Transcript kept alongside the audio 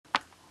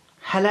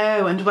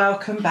Hello and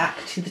welcome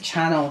back to the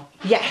channel.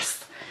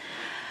 Yes,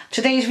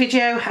 today's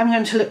video I'm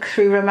going to look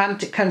through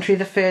Romantic Country,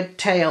 the third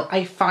tale.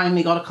 I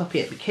finally got a copy.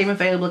 It became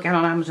available again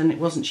on Amazon. It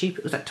wasn't cheap,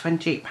 it was like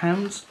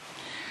 £28.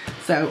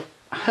 So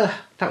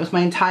that was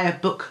my entire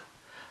book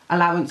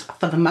allowance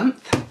for the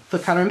month for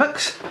colouring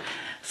books.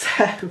 So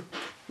I'm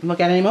not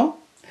getting any more.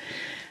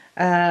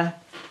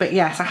 But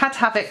yes, I had to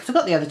have it because I've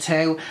got the other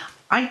two.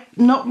 I'm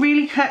not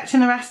really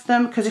collecting the rest of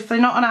them because if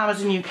they're not on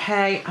Amazon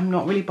UK, I'm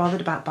not really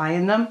bothered about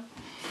buying them.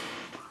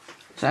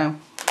 So,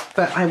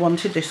 but I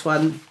wanted this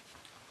one.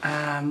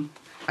 I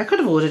could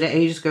have ordered it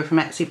ages ago from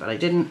Etsy, but I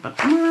didn't. But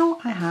now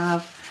I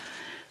have.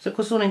 So of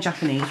course it's all in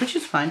Japanese, which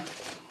is fine.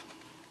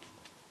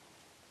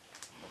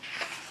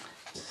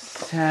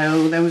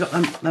 So then we've got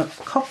the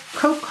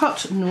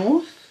Cocot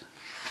North,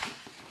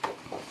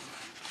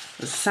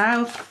 the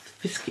South,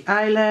 Fisky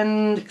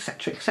Island,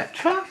 etc,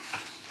 etc.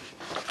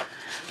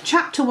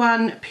 Chapter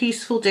 1,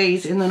 Peaceful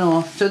Days in the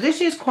North. So this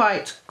is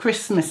quite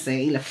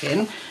Christmassy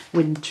looking,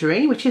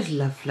 wintry, which is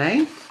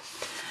lovely.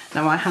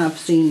 Now I have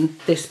seen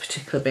this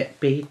particular bit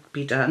be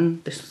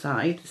done, this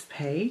side, this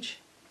page.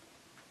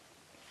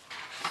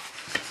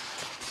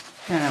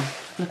 Now,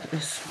 look at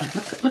this,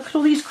 look at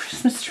all these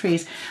Christmas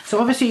trees.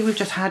 So obviously we've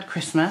just had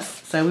Christmas,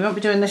 so we won't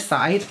be doing this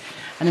side.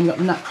 And then we've got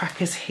the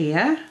nutcrackers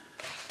here.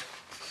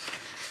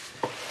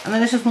 And then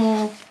this is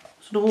more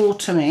sort of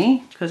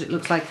autumny, because it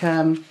looks like,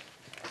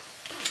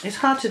 it's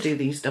hard to do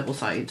these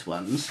double-sided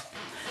ones.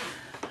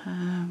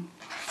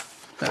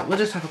 But we'll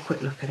just have a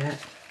quick look at it.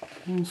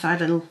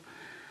 Inside a little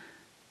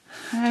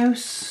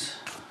house.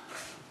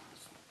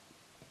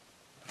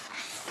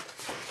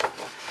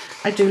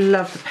 I do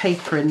love the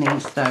paper in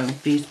these though,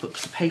 these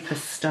books. The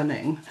paper's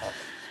stunning.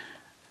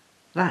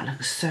 That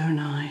looks so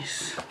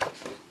nice.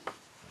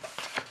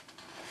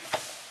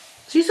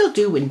 So you still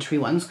do wintry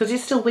ones because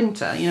it's still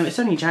winter, you know, it's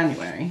only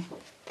January.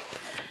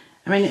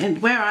 I mean,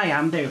 where I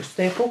am, they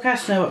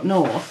forecast snow up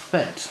north,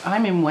 but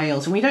I'm in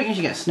Wales and we don't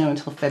usually get snow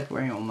until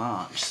February or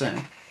March, so.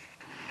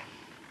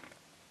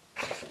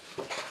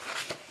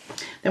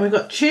 Then we've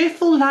got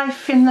Cheerful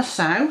Life in the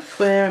South,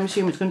 where I'm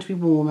assuming it's going to be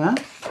warmer.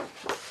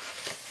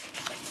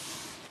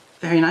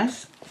 Very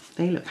nice.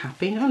 They look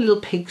happy. Oh, little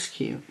pig's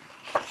cute.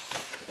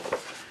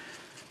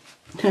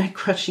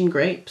 Crushing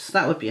Grapes.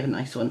 That would be a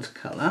nice one to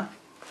colour.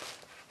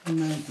 And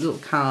a little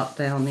cart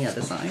there on the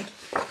other side.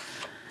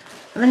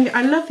 And then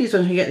I love these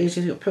ones. You get these.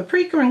 You've got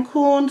paprika and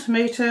corn,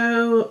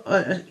 tomato,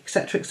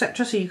 etc,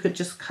 etc. So you could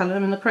just colour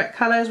them in the correct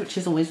colours, which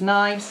is always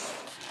nice.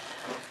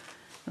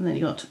 And then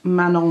you got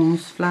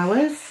Manon's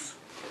Flowers.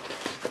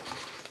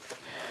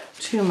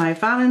 To My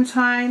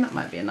Valentine. That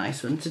might be a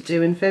nice one to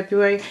do in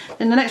February.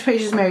 Then the next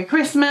page is Merry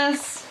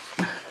Christmas.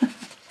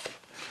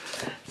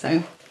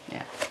 So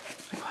yeah,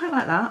 I quite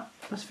like that.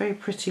 That's very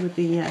pretty with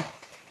the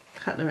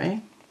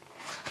cutlery.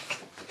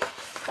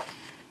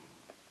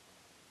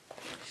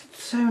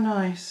 So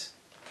nice.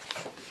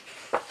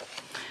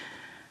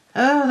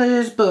 Oh,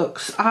 there's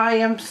books. I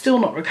am still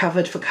not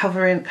recovered for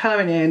colouring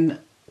in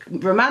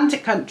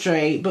Romantic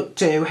Country, book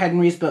 2,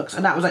 Henry's books,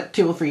 and that was like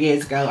 2 or 3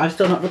 years ago. I'm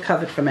still not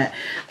recovered from it.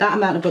 That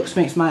amount of books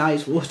makes my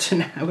eyes water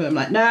now. I'm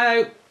like,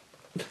 no.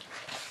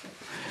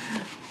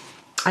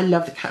 I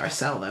love the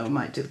carousel though. I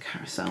might do the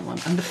carousel one.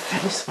 And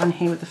this one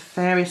here with the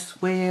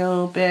Ferris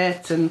wheel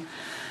bit and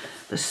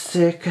the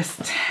circus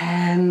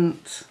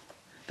tent.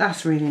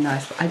 That's really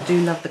nice, but I do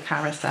love the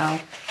carousel.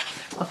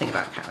 I'll think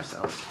about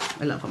carousels.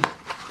 I love them.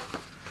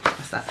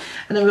 That's that.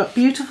 And then we've got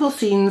Beautiful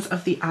Scenes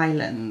of the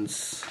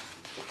Islands,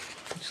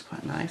 which is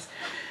quite nice.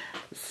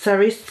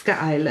 Sariska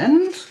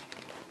Island.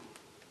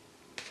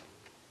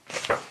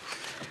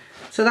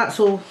 So that's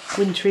all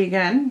wintry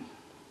again.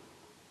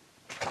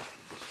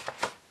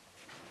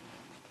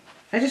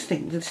 I just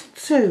think it's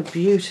so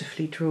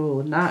beautifully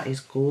drawn. That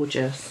is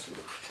gorgeous.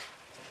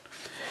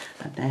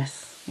 And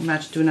this.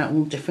 Imagine doing that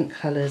all different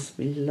colours,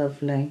 it'd be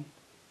lovely.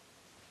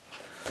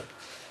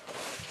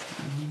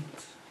 And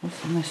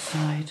what's on this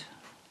side?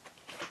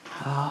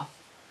 Ah,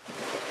 oh,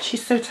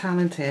 she's so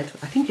talented.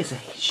 I think it's a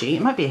she,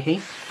 it might be a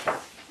he.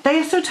 They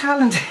are so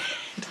talented.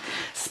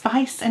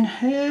 Spice and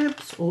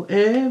Herbs, or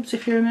Herbs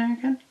if you're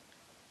American,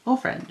 or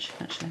French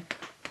actually.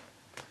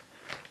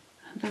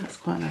 And that's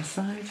quite a nice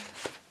side.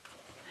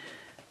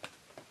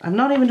 I'm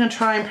not even going to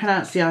try and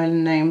pronounce the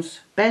island names.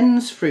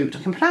 Ben's Fruit,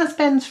 I can pronounce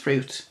Ben's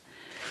Fruit.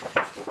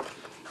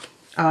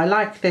 Oh, I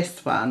like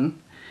this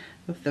one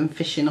with them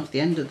fishing off the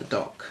end of the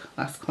dock.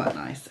 That's quite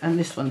nice. And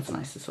this one's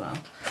nice as well.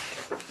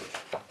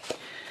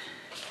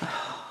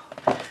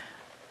 Oh.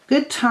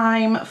 Good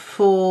Time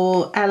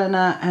for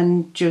Eleanor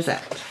and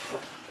Josette.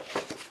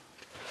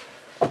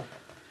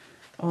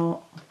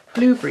 Or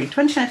Blueberry,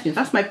 29th June.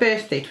 That's my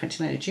birthday,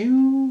 29th of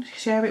June.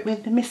 Share it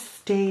with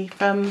Misty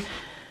from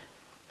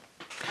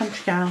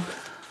Country Gal.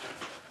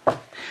 I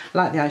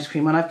like the ice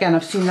cream one. Again,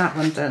 I've seen that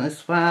one done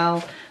as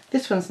well.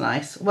 This one's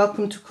nice.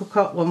 Welcome to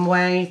Cocot One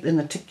Way, then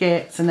the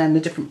tickets and then the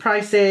different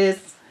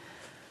prices.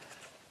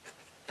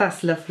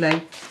 That's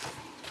lovely.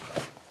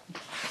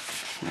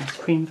 Nice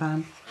cream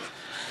van.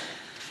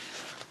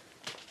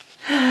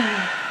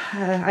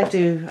 I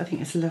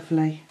think it's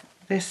lovely.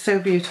 They're so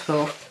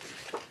beautiful.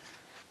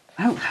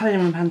 I haven't coloured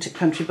in Romantic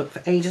Country book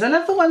for ages. I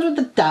love the ones with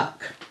the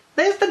duck.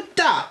 There's the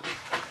duck.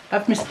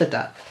 I've missed the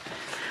duck.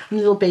 And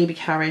the little baby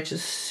carriage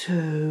is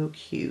so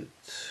cute.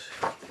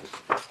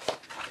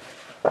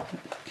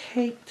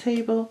 Cake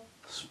table.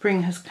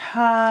 Spring has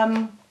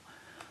come.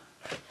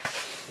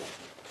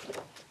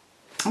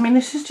 I mean,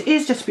 this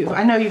is just beautiful.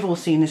 I know you've all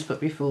seen this book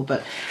before,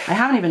 but I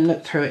haven't even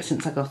looked through it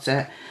since I got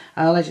it.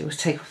 All I did was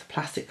take off the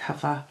plastic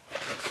cover.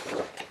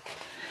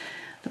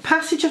 The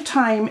Passage of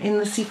Time in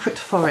the Secret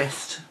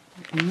Forest.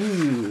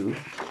 Ooh.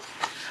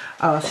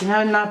 Oh, so now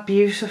isn't that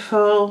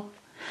beautiful?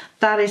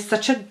 That is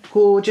such a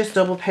gorgeous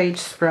double page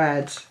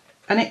spread.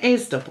 And it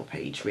is double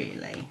page,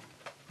 really.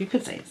 You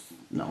could say it's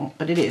not,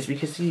 but it is,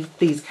 because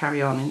these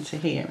carry on into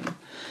here.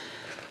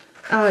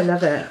 Oh, I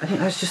love it. I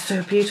think that's just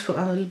so beautiful.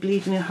 Oh, little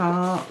bleeding your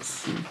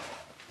hearts.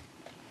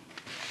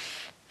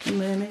 And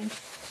mermaids.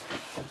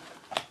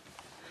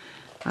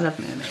 I love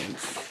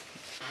mermaids.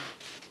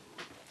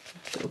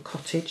 Little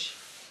cottage.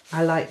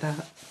 I like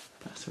that.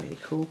 That's really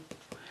cool.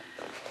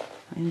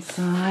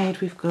 Inside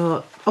we've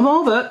got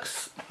more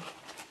books.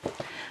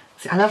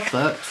 See, I love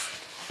books,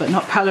 but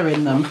not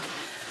colouring them.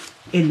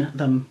 In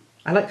them.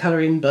 I like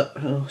colouring, but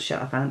oh,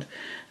 shut up, and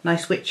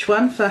nice witch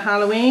one for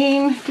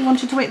Halloween. If you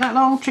wanted to wait that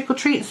long, Trick or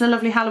Treat. It's a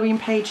lovely Halloween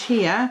page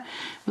here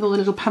with all the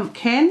little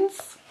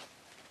pumpkins.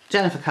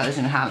 Jennifer colours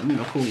in Halloween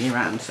all year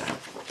round, so.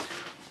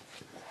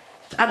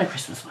 And a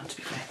Christmas one, to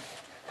be fair.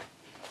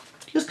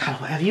 Just colour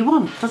whatever you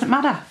want, doesn't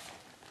matter.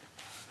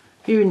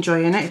 If you're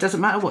enjoying it, it doesn't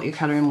matter what you're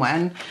colouring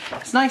when.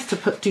 It's nice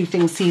to do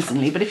things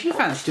seasonally, but if you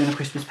fancy doing a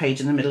Christmas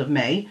page in the middle of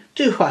May,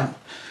 do one.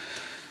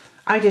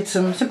 I did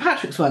some St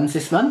Patrick's ones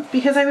this month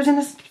because I was in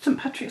a St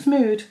Patrick's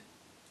mood.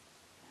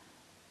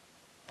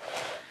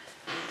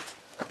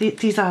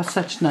 These are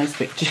such nice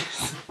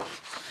pictures.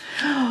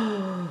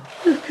 Oh,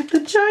 look at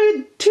the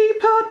giant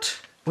teapot.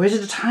 Or is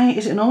it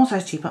is it a normal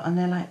size teapot? And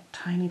they're like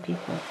tiny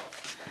people.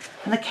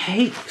 And the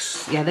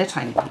cakes. Yeah, they're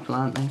tiny people,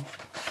 aren't they?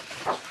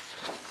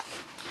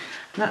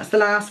 And that's the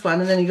last one,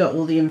 and then you've got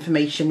all the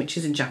information, which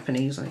is in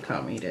Japanese. I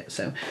can't read it,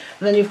 so. And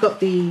then you've got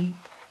the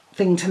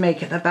thing to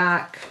make at the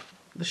back,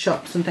 the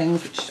shops and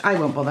things, which I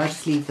won't bother, I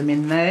just leave them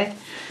in there.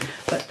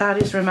 But that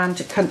is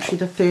Romantic Country,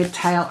 the third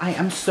tale. I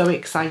am so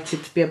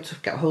excited to be able to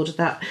get hold of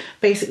that.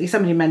 Basically,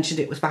 somebody mentioned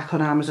it was back on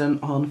Amazon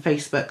on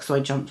Facebook, so I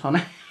jumped on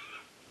it.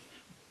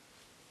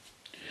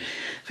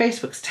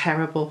 Facebook's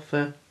terrible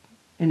for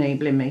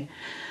enabling me,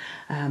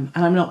 and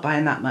I'm not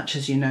buying that much,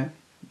 as you know.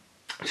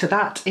 So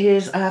that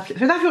is, so if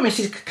you want me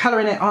to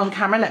colour in it on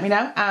camera, let me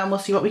know and we'll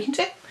see what we can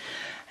do.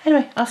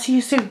 Anyway, I'll see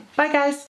you soon. Bye guys.